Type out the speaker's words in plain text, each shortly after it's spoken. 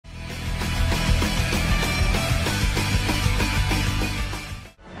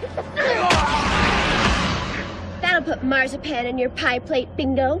want marzipan in your pie plate,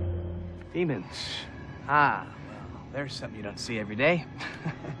 bingo? Demons. Ah, well, there's something you don't see every day.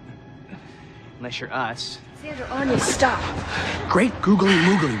 Unless you're us. Sandra, Anya, stop. Great googly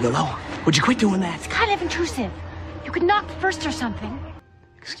moogly, Willow. Would you quit doing that? It's kind of intrusive. You could knock first or something.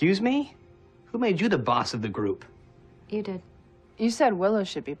 Excuse me? Who made you the boss of the group? You did. You said Willow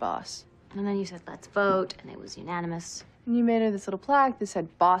should be boss. And then you said, let's vote, and it was unanimous. And you made her this little plaque that said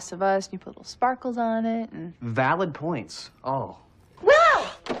boss of us, and you put little sparkles on it, and... Valid points. Oh. Willow!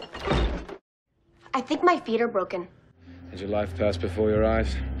 I think my feet are broken. Did your life pass before your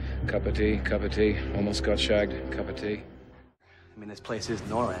eyes? Cup of tea, almost got shagged, cup of tea. I mean, this place is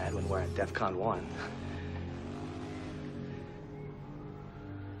NORAD when we're at DEF CON 1.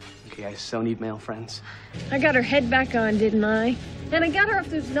 You guys so need male friends. I got her head back on, didn't I? And I got her off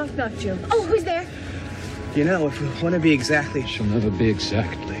those knock-knock jokes. Oh, who's there? You know, if we want to be exactly... She'll never be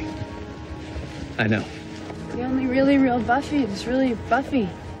exactly. I know. The only really real Buffy is really Buffy.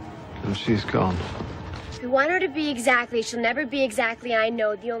 And she's gone. We want her to be exactly. She'll never be exactly, I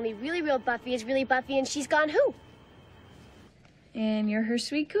know. The only really real Buffy is really Buffy, and she's gone who? And you're her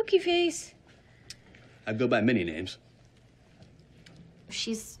sweet cookie face. I go by many names.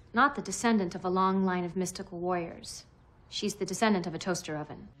 She's not the descendant of a long line of mystical warriors. She's the descendant of a toaster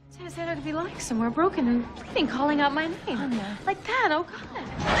oven. I said I'd be lying somewhere broken and bleeding, calling out my name. Anya. Like that, oh God.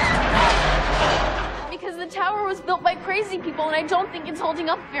 Because the tower was built by crazy people, and I don't think it's holding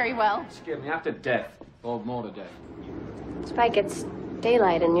up very well. Scared me after death. Or more to death. Spike, it's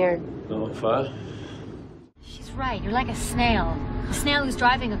daylight, and you're... No fire? She's right. You're like a snail. A snail who's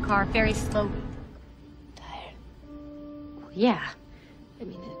driving a car very slowly. tired. Well, yeah. I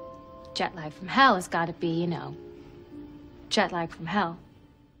mean, the jet lag from hell has got to be, you know, jet lag from hell.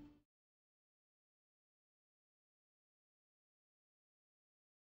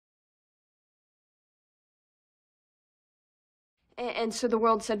 And so the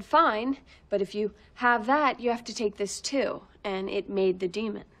world said, fine, but if you have that, you have to take this too. And it made the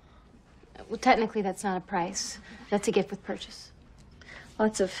demon. Well, technically, that's not a price. That's a gift with purchase.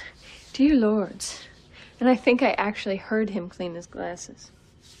 Lots of dear lords. And I think I actually heard him clean his glasses.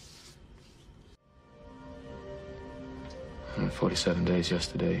 147 days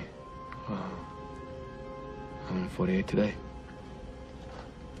yesterday. 148 today.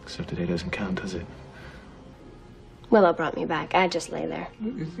 Except today doesn't count, does it? Willow brought me back. I just lay there.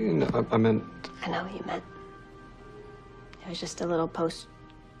 No, I meant... I know what you meant. It was just a little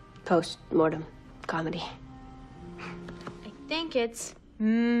post-mortem comedy. I think it's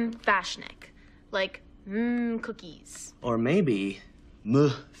fashnik. Like cookies. Or maybe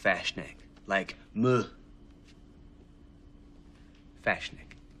fashnik. Like fashnik.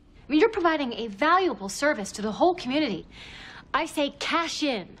 I mean, you're providing a valuable service to the whole community. I say cash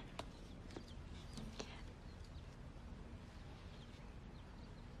in.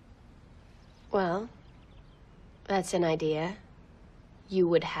 Well, that's an idea you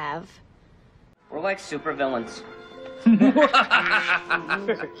would have. We're like supervillains.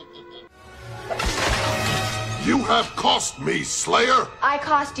 You have cost me, Slayer! I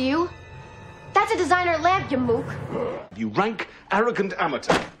cost you? That's a designer lamp, you mook. You rank, arrogant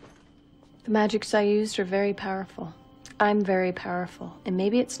amateur. The magics I used are very powerful. I'm very powerful, and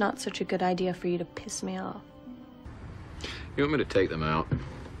maybe it's not such a good idea for you to piss me off. You want me to take them out?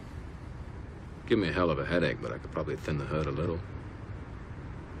 Give me a hell of a headache, but I could probably thin the herd a little.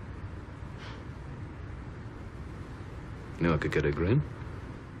 You know I could get a grin?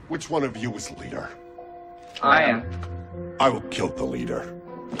 Which one of you is leader? I am. I will kill the leader.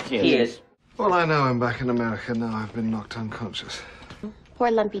 He is. Well, I know I'm back in America now. I've been knocked unconscious.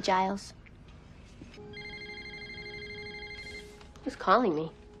 Poor Lumpy Giles. Who's calling me?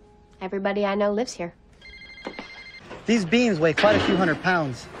 Everybody I know lives here. These beans weigh quite a few hundred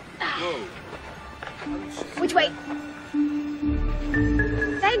pounds. Which way?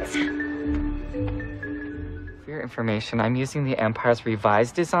 Thanks. For your information, I'm using the Empire's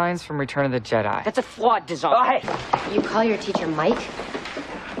revised designs from Return of the Jedi. That's a flawed design. Oh, hey. You call your teacher Mike?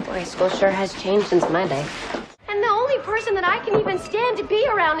 Boy, school sure has changed since my day. And the only person that I can even stand to be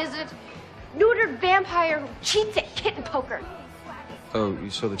around is a neutered vampire who cheats at kitten poker. Oh, you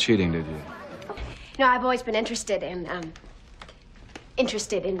saw the cheating, did you? You know, I've always been interested in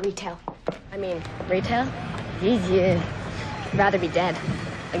retail. I mean, retail? Easy. I'd rather be dead.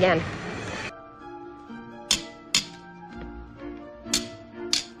 Again.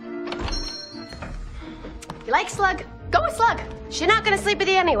 You like Slug? Go with Slug. She's not gonna sleep with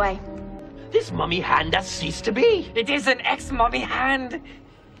you anyway. This mummy hand has ceased to be. It is an ex-mummy hand.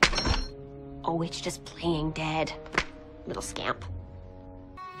 Oh, it's just playing dead. Little scamp.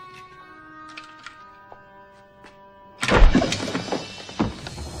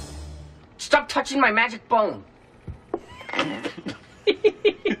 touching my magic bone.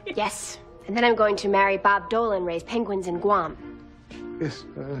 Yes. And then I'm going to marry Bob Dole and raise penguins in Guam. Yes,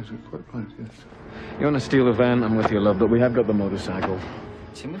 you're quite right, yes. You want to steal a van? I'm with you, love, but we have got the motorcycle.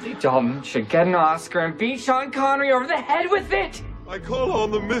 Timothy Dalton should get an Oscar and beat Sean Connery over the head with it! I call on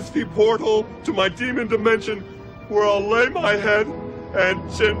the misty portal to my demon dimension, where I'll lay my head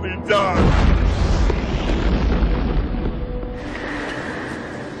and gently die.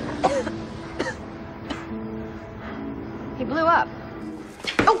 He blew up.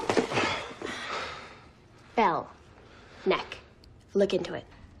 Oh! Bell. Neck. Look into it.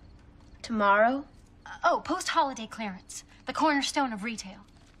 Tomorrow? Oh, post-holiday clearance. The cornerstone of retail.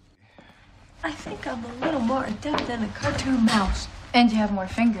 I think I'm a little more adept than a cartoon mouse. And you have more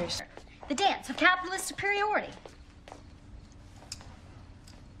fingers. The dance of capitalist superiority.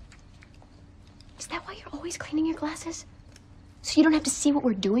 Is that why you're always cleaning your glasses? So you don't have to see what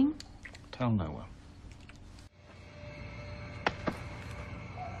we're doing? Tell no one.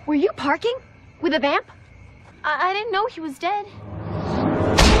 Were you parking? With a vamp? I didn't know he was dead.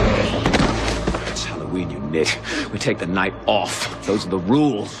 It's Halloween, you nit. We take the night off. Those are the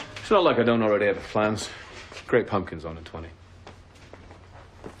rules. It's not like I don't already have plans. Great pumpkins on in 20.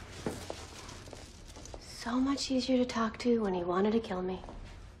 So much easier to talk to when he wanted to kill me.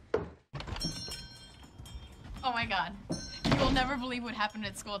 Oh my god. You will never believe what happened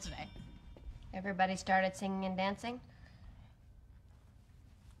at school today. Everybody started singing and dancing?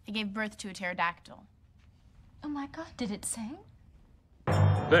 I gave birth to a pterodactyl. Oh my god, did it sing?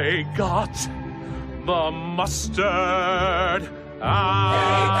 They got the mustard. They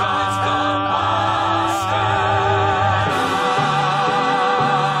got the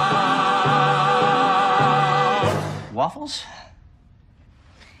mustard. Waffles?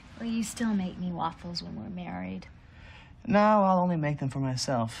 Will you still make me waffles when we're married? No, I'll only make them for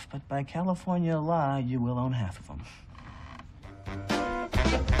myself. But by California law, you will own half of them.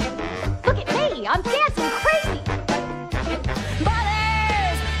 Look at me! I'm dancing crazy!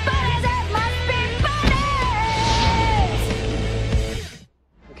 Bunnies! Bunnies! It must be bunnies!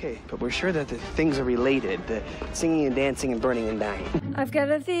 Okay, but we're sure that the things are related. The singing and dancing and burning and dying. I've got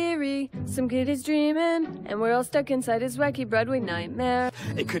a theory. Some kid is dreaming, and we're all stuck inside his wacky Broadway nightmare.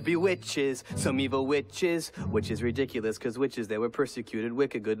 It could be witches, some evil witches, which is ridiculous, because witches, they were persecuted,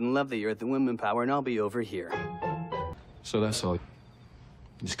 wicked, good, and love the earth and women power, and I'll be over here. So that's all. You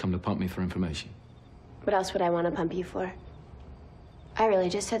just come to pump me for information. What else would I want to pump you for? I really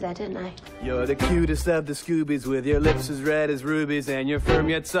just said that, didn't I? You're the cutest of the Scoobies, with your lips as red as rubies and your firm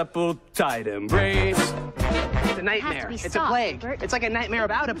yet supple tight embrace. It's a nightmare. It's a plague. Bert. It's like a nightmare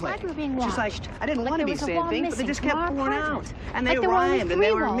about a plague. Like we were being She's like, watched. I didn't want to be saying things, but they just kept pouring out. And they Like there were only rhymed, and they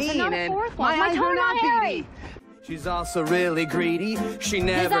three were walls and mean, not a and fourth wall. my My eyes tongue were not not hairy. beady. She's also really greedy. She His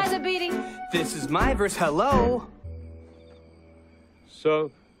never... eyes are beating. This is my verse, hello.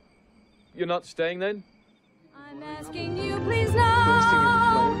 So, you're not staying then? I'm asking you, please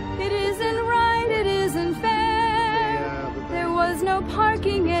no. It isn't right, it isn't fair. There was no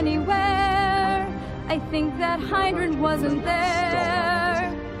parking anywhere. I think that hydrant wasn't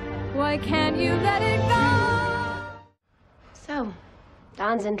there. Why can't you let it go? So,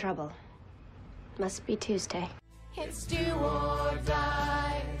 Don's in trouble. Must be Tuesday. It's do or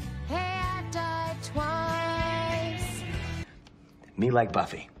die. Hey, I died twice. Me like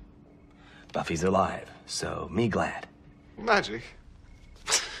Buffy. Buffy's alive, so me glad. Magic?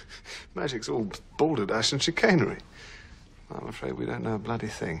 Magic's all balderdash and chicanery. I'm afraid we don't know a bloody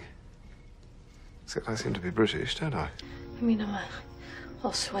thing. Except I seem to be British, don't I? I mean, I'm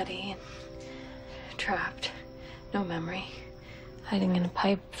all sweaty and trapped. No memory. Hiding in a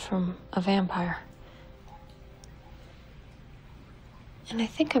pipe from a vampire. And I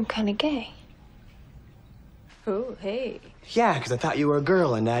think I'm kind of gay. Oh, hey. Yeah, because I thought you were a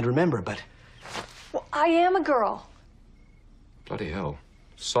girl and I'd remember, but... Well, I am a girl. Bloody hell.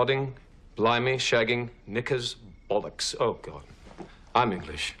 Sodding, blimey, shagging, knickers, bollocks. Oh, God. I'm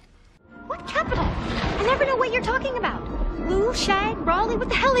English. What capital? I never know what you're talking about. Lou, shag, Raleigh, what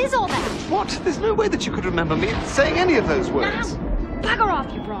the hell is all that? What? There's no way that you could remember me saying any of those words. Now, bugger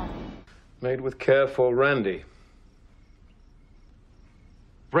off, you brawn. Made with care for Randy.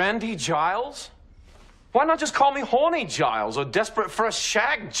 Randy Giles? Why not just call me Horny Giles or Desperate for a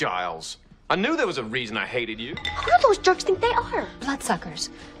Shag Giles? I knew there was a reason I hated you. Who do those jerks think they are? Bloodsuckers.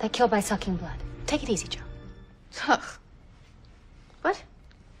 They kill by sucking blood. Take it easy, Joe. Ugh. What?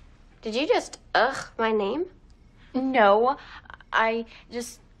 Did you just my name? No, I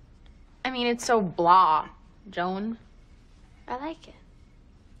mean, it's so blah, Joan. I like it.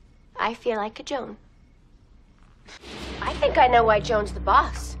 I feel like a Joan. I think I know why Joan's the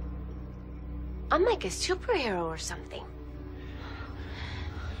boss. I'm like a superhero or something.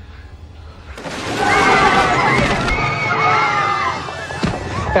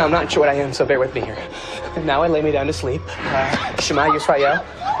 Now, I'm not sure what I am, so bear with me here. Now I lay me down to sleep. Shema Yisrael.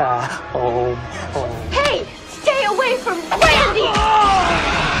 Om. Hey! Stay away from Randy!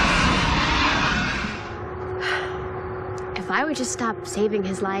 If I would just stop saving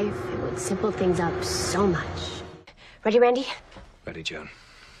his life, it would simple things up so much. Ready, Randy? Ready, Joan.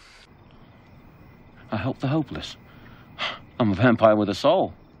 I help the hopeless. I'm a vampire with a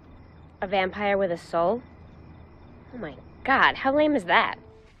soul. A vampire with a soul? Oh my god, how lame is that?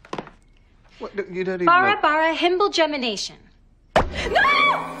 What, you don't even Bara know. bara himble gemination.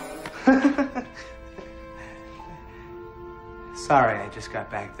 No! Sorry, I just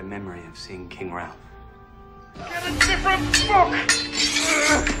got back the memory of seeing King Ralph. Get a different book!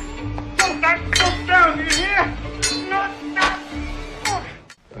 Put that book down, you hear? Not that book!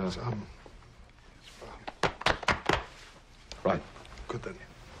 Right. Good then.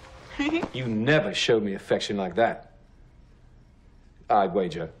 You never showed me affection like that. I'd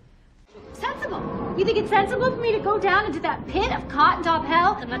wager. Sensible. You think it's sensible for me to go down into that pit of cotton top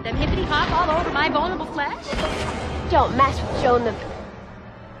hell and let them hippity hop all over my vulnerable flesh? Don't mess with Joan the...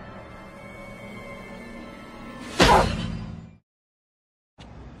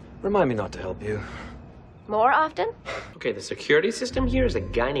 Remind me not to help you. More often? Okay, the security system here is a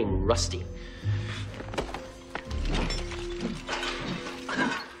guy named Rusty.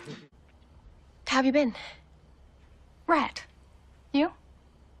 How have you been? Rat. You?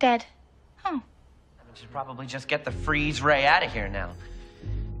 Dead. Oh. I should probably just get the freeze ray out of here now.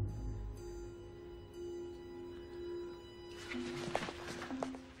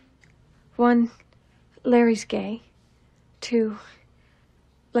 One, Larry's gay. Two,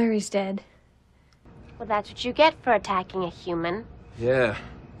 Larry's dead. Well, that's what you get for attacking a human. Yeah.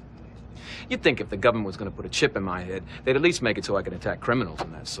 You'd think if the government was going to put a chip in my head, they'd at least make it so I could attack criminals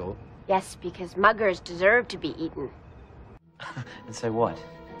and that sort. Yes, because muggers deserve to be eaten. And say what?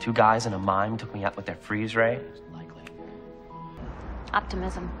 Two guys and a mime took me out with their freeze ray?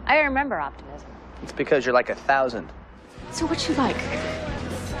 Optimism. I remember optimism. It's because you're like 1,000. So what you like?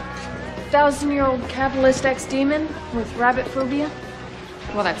 1,000-year-old capitalist ex-demon with rabbit phobia?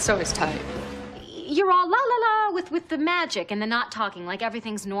 Well, that's so is tight. You're all la la la with the magic and the not talking like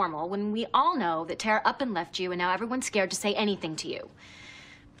everything's normal when we all know that Tara up and left you and now everyone's scared to say anything to you.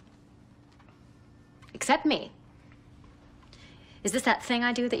 Except me. Is this that thing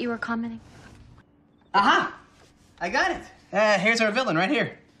I do that you were commenting? Aha! I got it. Here's our villain right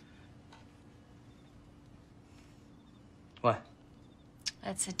here. What?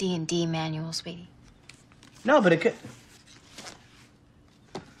 That's a D&D manual, sweetie. No, but it could...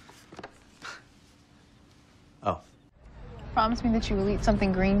 Oh. Promise me that you will eat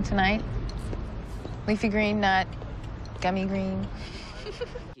something green tonight. Leafy green, not gummy green.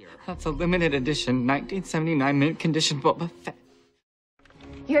 That's a limited edition 1979 mint condition Boba Fett.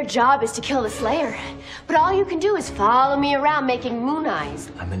 Your job is to kill the Slayer, but all you can do is follow me around making moon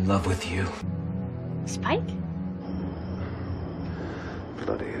eyes. I'm in love with you. Spike?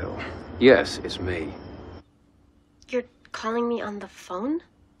 Bloody hell. Yes, it's me. You're calling me on the phone?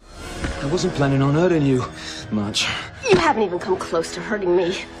 I wasn't planning on hurting you much. You haven't even come close to hurting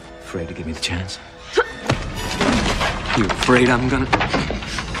me. Afraid to give me the chance? You afraid I'm gonna...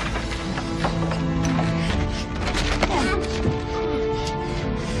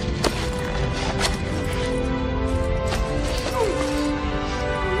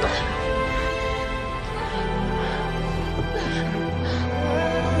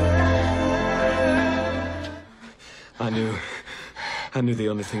 I knew the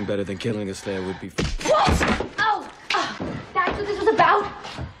only thing better than killing a Slayer would be... What? Oh, that's what this was about?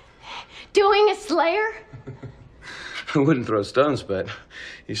 Doing a Slayer? I wouldn't throw stones, but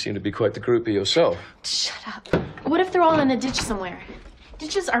you seem to be quite the groupie yourself. Shut up. What if they're all in a ditch somewhere?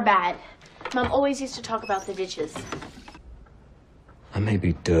 Ditches are bad. Mom always used to talk about the ditches. I may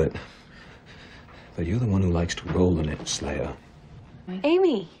be dirt, but you're the one who likes to roll in it, Slayer.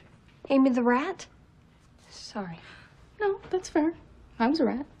 Amy. Amy the rat? Sorry. No, that's fair. I was a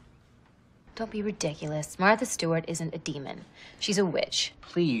rat. Don't be ridiculous. Martha Stewart isn't a demon. She's a witch.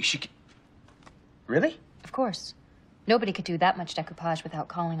 Please, she can... Really? Of course. Nobody could do that much decoupage without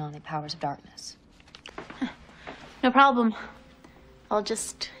calling on the powers of darkness. No problem. I'll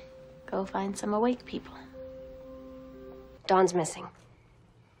just go find some awake people. Dawn's missing.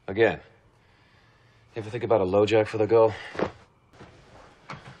 Again. You ever think about a LoJack for the girl?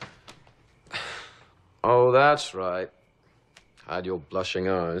 Oh, that's right. Hide your blushing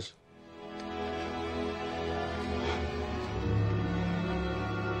eyes.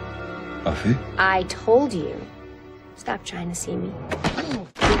 Buffy? I told you. Stop trying to see me.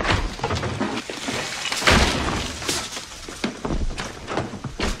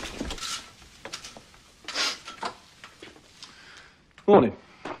 Morning.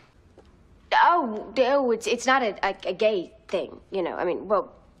 Oh, it's not a gay thing, you know. I mean,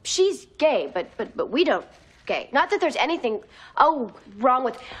 well, she's gay, but we don't gay. Not that there's anything, wrong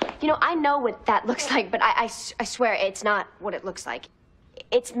with, you know, I know what that looks like, but I swear it's not what it looks like.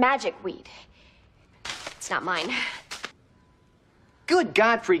 It's magic weed. It's not mine. Good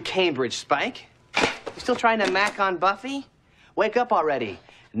Godfrey Cambridge, Spike. You still trying to mac on Buffy? Wake up already.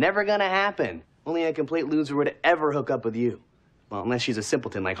 Never gonna happen. Only a complete loser would ever hook up with you. Well, unless she's a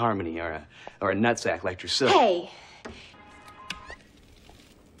simpleton like Harmony or a nutsack like Drusilla. Hey.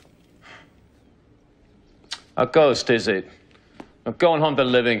 A ghost, is it? I'm going home to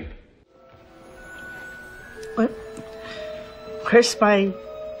living. What? Where's my...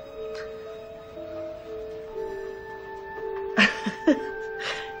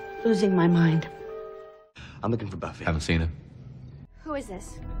 Losing my mind. I'm looking for Buffy. Haven't seen her. Who is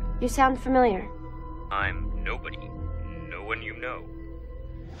this? You sound familiar. I'm nobody. No one you know.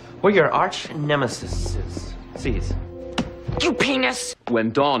 We're your arch nemesis. Sees. You penis!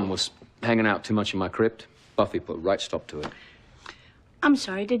 When Dawn was hanging out too much in my crypt, Buffy put a right stop to it. I'm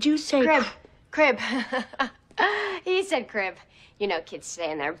sorry, did you say... Crib. He said crib. You know kids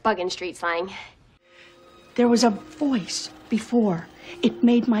stay in there, bugging street slang. There was a voice before. It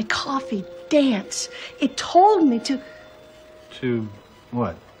made my coffee dance. It told me to... To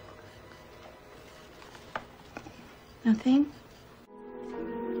what? Nothing?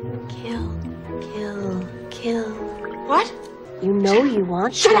 Kill. Kill. What? You know you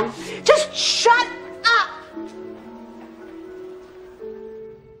want Shut up! Just shut up!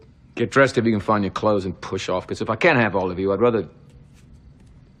 Get dressed if you can find your clothes and push off, because if I can't have all of you, I'd rather...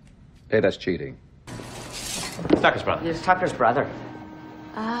 Hey, that's cheating. Tucker's brother. It's Tucker's brother.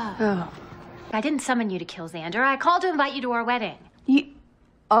 Oh. I didn't summon you to kill Xander. I called to invite you to our wedding.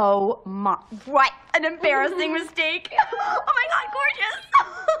 Oh my, what an embarrassing mistake. Oh my God,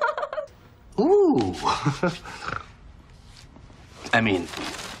 gorgeous. Ooh. I mean,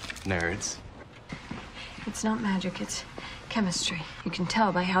 nerds. It's not magic, it's chemistry. You can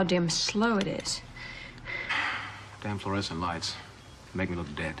tell by how damn slow it is. Damn fluorescent lights. Make me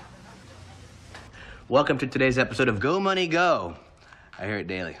look dead. Welcome to today's episode of Go Money Go. I hear it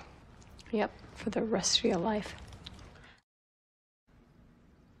daily. Yep, for the rest of your life.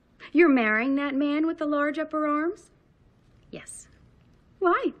 You're marrying that man with the large upper arms? Yes.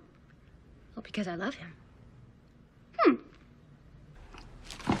 Why? Well, because I love him.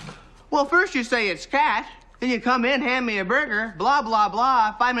 Well, first you say it's cat, then you come in, hand me a burger, blah, blah,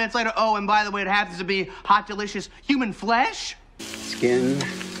 blah. 5 minutes later, oh, and by the way, it happens to be hot, delicious human flesh. Skin,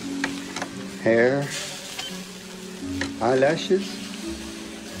 hair, eyelashes,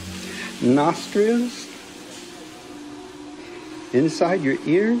 nostrils, inside your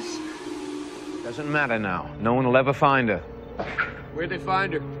ears. Doesn't matter now. No one will ever find her. Where'd they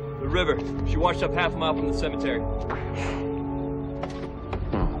find her? The river. She washed up half a mile from the cemetery.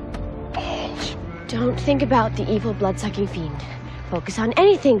 Don't think about the evil blood-sucking fiend. Focus on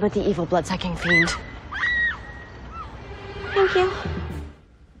anything but the evil blood-sucking fiend. Thank you.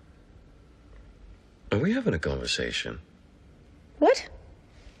 Are we having a conversation? What?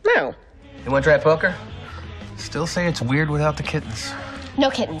 No. You want to try poker? Still say it's weird without the kittens. No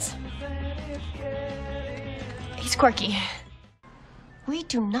kittens. He's quirky. We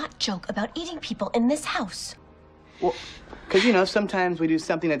do not joke about eating people in this house. Well, because, you know, sometimes we do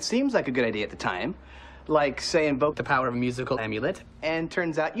something that seems like a good idea at the time. Like, say, invoke the power of a musical amulet. And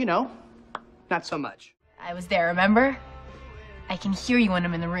turns out, you know, not so much. I was there, remember? I can hear you when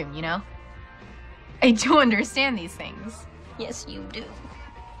I'm in the room, you know? I do understand these things. Yes, you do.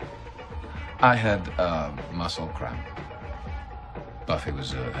 I had muscle cramp. Buffy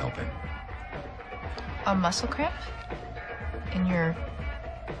was helping. A muscle cramp? In your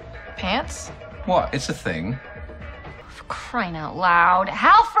pants? What? It's a thing. For crying out loud.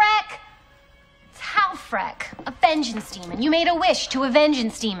 Halfrek! It's Halfrek, a vengeance demon. You made a wish to a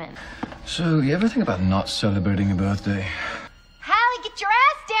vengeance demon. So, you ever think about not celebrating your birthday? Hallie, get your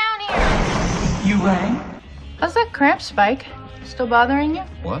ass down here! You rang? How's that cramp, Spike? Still bothering you?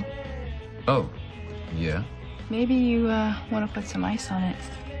 What? Oh, yeah. Maybe you want to put some ice on it.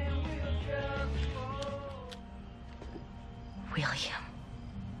 William.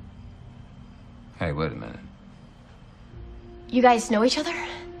 Hey, wait a minute. You guys know each other?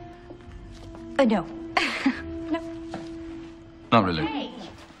 No. Not really. Hey,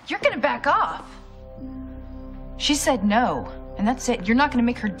 you're gonna back off. She said no, And that's it. You're not gonna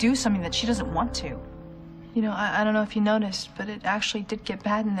make her do something that she doesn't want to. You know, I don't know if you noticed, but it actually did get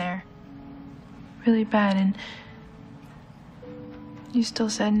bad in there. Really bad, and you still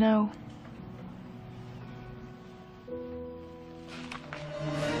said no.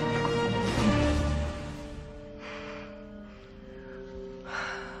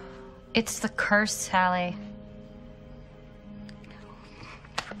 It's the curse, Sally.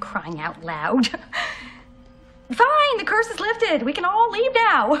 For crying out loud. Fine, the curse is lifted. We can all leave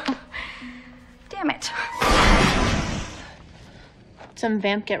now. Damn it. Some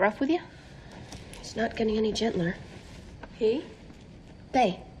vamp get rough with you? It's not getting any gentler. He?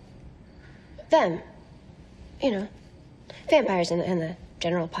 They. Them. You know, vampires in the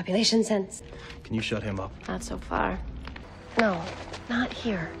general population sense. Can you shut him up? Not so far. No, not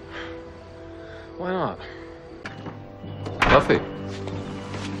here. Why not? Buffy.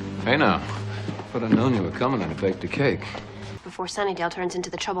 Hey now. If I'd have known you were coming, I'd have baked a cake. Before Sunnydale turns into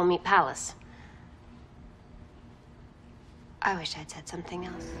the Doublemeat Palace. I wish I'd said something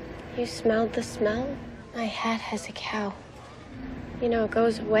else. You smelled the smell? My hat has a cow. You know, it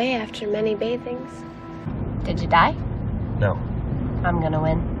goes away after many bathings. Did you die? No. I'm gonna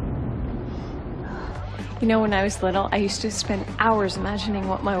win. You know, when I was little, I used to spend hours imagining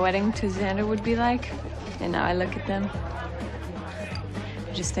what my wedding to Xander would be like. And now I look at them.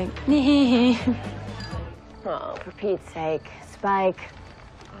 I just think, oh, for Pete's sake, Spike.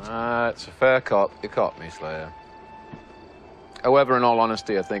 It's a fair cop. You caught me, Slayer. However, in all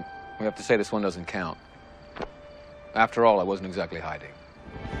honesty, I think we have to say this one doesn't count. After all, I wasn't exactly hiding.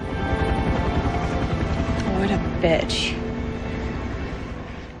 what a bitch.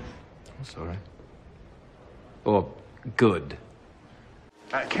 I'm sorry. Or good.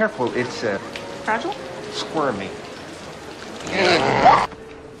 Careful, it's Fragile? squirmy.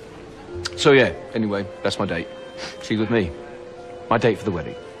 So yeah, anyway, that's my date. She's with me. My date for the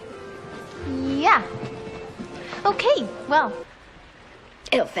wedding. Yeah. Okay, well.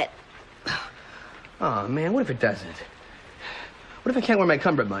 It'll fit. Oh, man, what if it doesn't? What if I can't wear my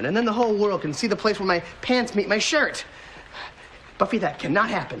cummerbund, and then the whole world can see the place where my pants meet my shirt? Buffy, that cannot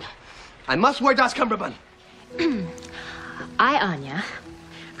happen. I must wear das cummerbund. I, Anya,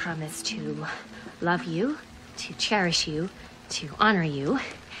 promise to love you, to cherish you, to honor you,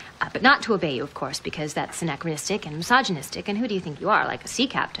 but not to obey you, of course, because that's anachronistic and misogynistic. And who do you think you are, like a sea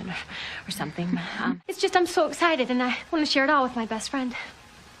captain or something? It's just I'm so excited, and I want to share it all with my best friend.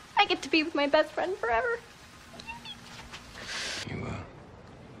 I get to be with my best friend forever.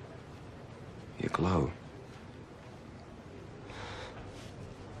 You glow.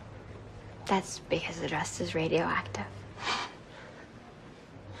 That's because the dress is radioactive.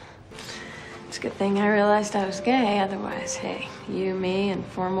 It's a good thing I realized I was gay. Otherwise, hey, you, me, and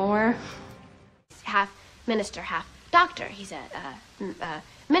 4 more. He's half minister, half doctor. He's a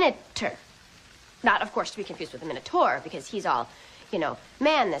minotaur. Not, of course, to be confused with a minotaur, because he's all, you know,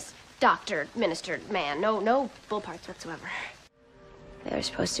 man, this doctor, minister, man. No bull parts whatsoever. They were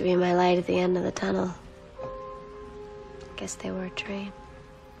supposed to be my light at the end of the tunnel. Guess they were a train.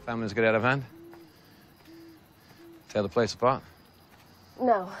 Families get out of hand? Tear the place apart?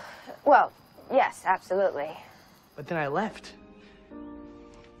 No. Well, yes, absolutely. But then I left.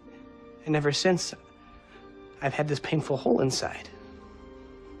 And ever since, I've had this painful hole inside.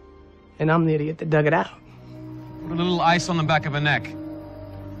 And I'm the idiot that dug it out. Put a little ice on the back of her neck.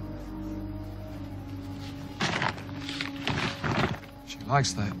 She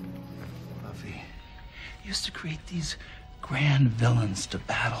likes that. Buffy, you used to create these grand villains to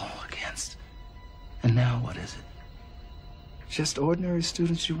battle against. And now what is it? Just ordinary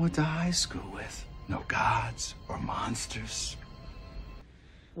students you went to high school with. No gods or monsters.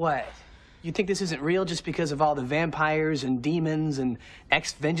 What? You think this isn't real just because of all the vampires and demons and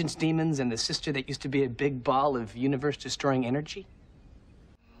ex-vengeance demons and the sister that used to be a big ball of universe-destroying energy?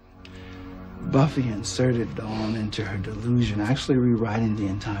 Buffy inserted Dawn into her delusion, actually rewriting the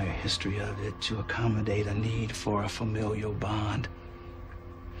entire history of it to accommodate a need for a familial bond.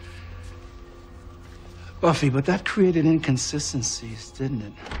 Buffy, but that created inconsistencies, didn't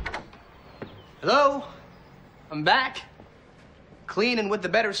it? Hello? I'm back. Clean and with the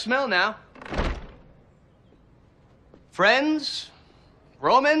better smell now. Friends?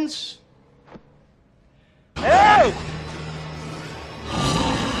 Romans? Hey!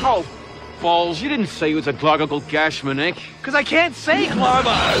 Oh, balls. You didn't say you was a Gloggle Gashmanik. Because I can't say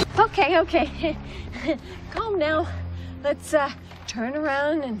Gloggle. Okay. Calm now. Let's turn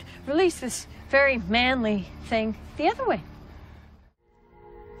around and release this very manly thing the other way.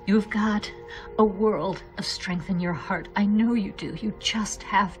 You've got a world of strength in your heart. I know you do. You just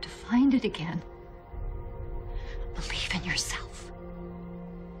have to find it again. Believe in yourself.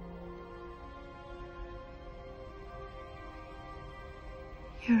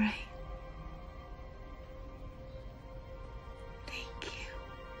 You're right. Thank you.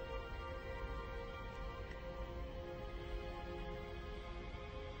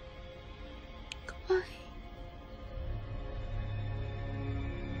 Goodbye.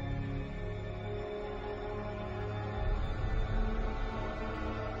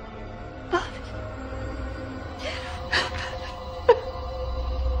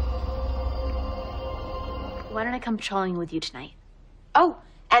 Why don't I come patrolling with you tonight? Oh,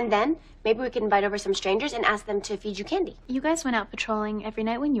 and then maybe we can invite over some strangers and ask them to feed you candy. You guys went out patrolling every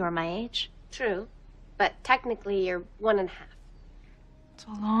night when you were my age. True, but technically you're 1.5. It's a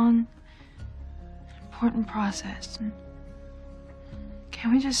long, important process.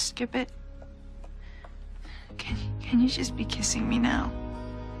 Can we just skip it? Can you just be kissing me now?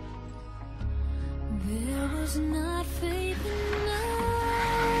 There was not faith enough.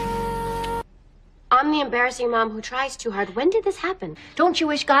 I'm the embarrassing mom who tries too hard. When did this happen? Don't you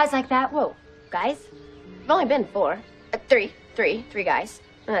wish guys like that? Whoa, guys? I've only been 4. 3 guys.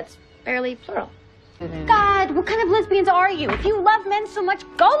 And that's barely plural. God, what kind of lesbians are you? If you love men so much,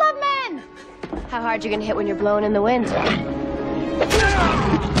 go love men! How hard you gonna hit when you're blowing in the wind?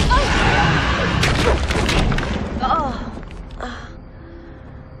 Oh.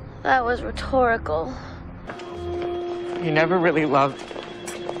 That was rhetorical. You never really loved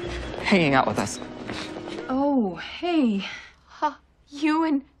hanging out with us. Oh, hey. Huh. You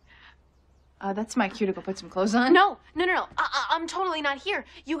and... that's my cue to go put some clothes on. No. I'm totally not here.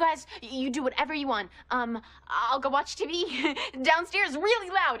 You guys, you do whatever you want. I'll go watch TV downstairs really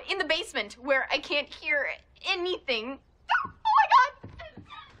loud in the basement where I can't hear anything. Oh my God.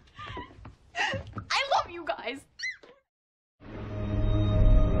 I love you guys.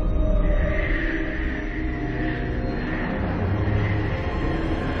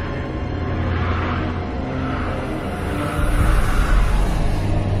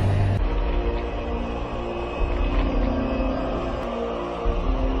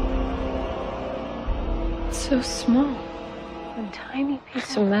 So small. One tiny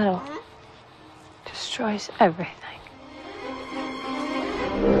piece of metal destroys everything.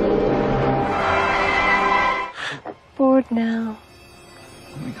 Bored now.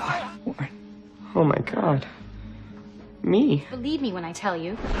 Oh my God, Warren. Oh my God. Me? Believe me when I tell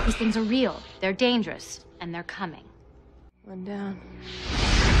you, these things are real. They're dangerous, and they're coming. One down.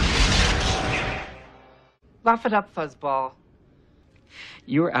 Laugh it up, fuzzball.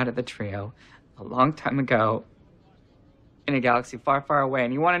 You were out of the trio a long time ago in a galaxy far, far away.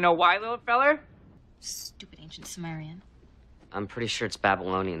 And you want to know why, little feller? Stupid ancient Sumerian. I'm pretty sure it's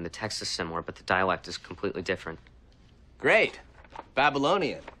Babylonian. The text is similar, but the dialect is completely different. Great.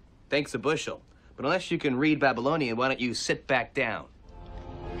 Babylonian. Thanks a bushel. But unless you can read Babylonian, why don't you sit back down?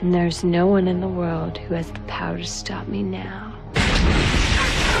 And there's no one in the world who has the power to stop me now.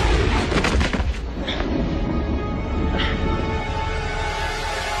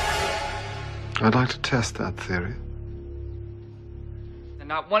 I'd like to test that theory. And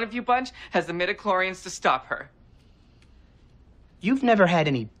not one of you bunch has the midichlorians to stop her. You've never had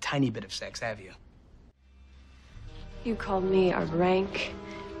any tiny bit of sex, have you? You called me a rank,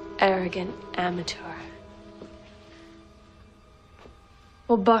 arrogant amateur.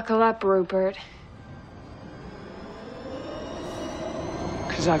 Well, buckle up, Rupert.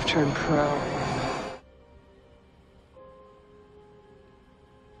 'Cause I've turned pro.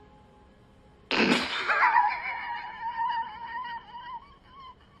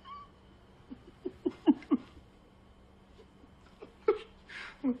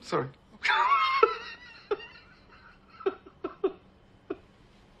 Sorry.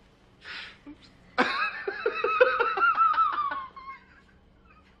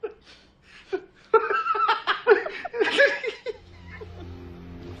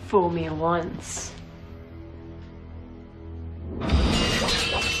 Fool me once.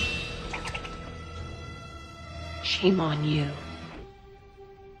 Shame on you.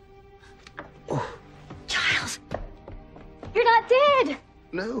 Giles! You're not dead!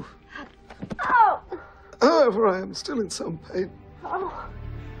 No. Oh! However, I am still in some pain. Oh.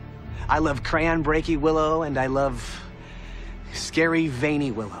 I love crayon breaky Willow, and I love scary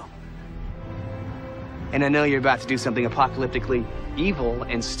veiny Willow. And I know you're about to do something apocalyptically evil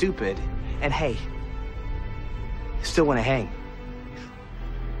and stupid, and hey, still want to hang.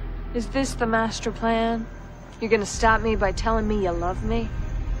 Is this the master plan? You're gonna stop me by telling me you love me?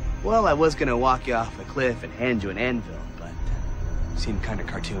 Well, I was gonna walk you off a cliff and hand you an anvil, but it seemed kind of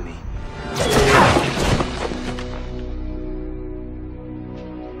cartoony.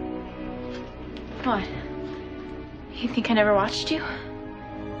 What? You think I never watched you?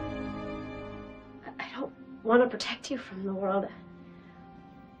 I don't want to protect you from the world.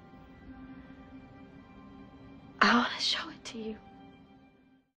 I want to show it to you.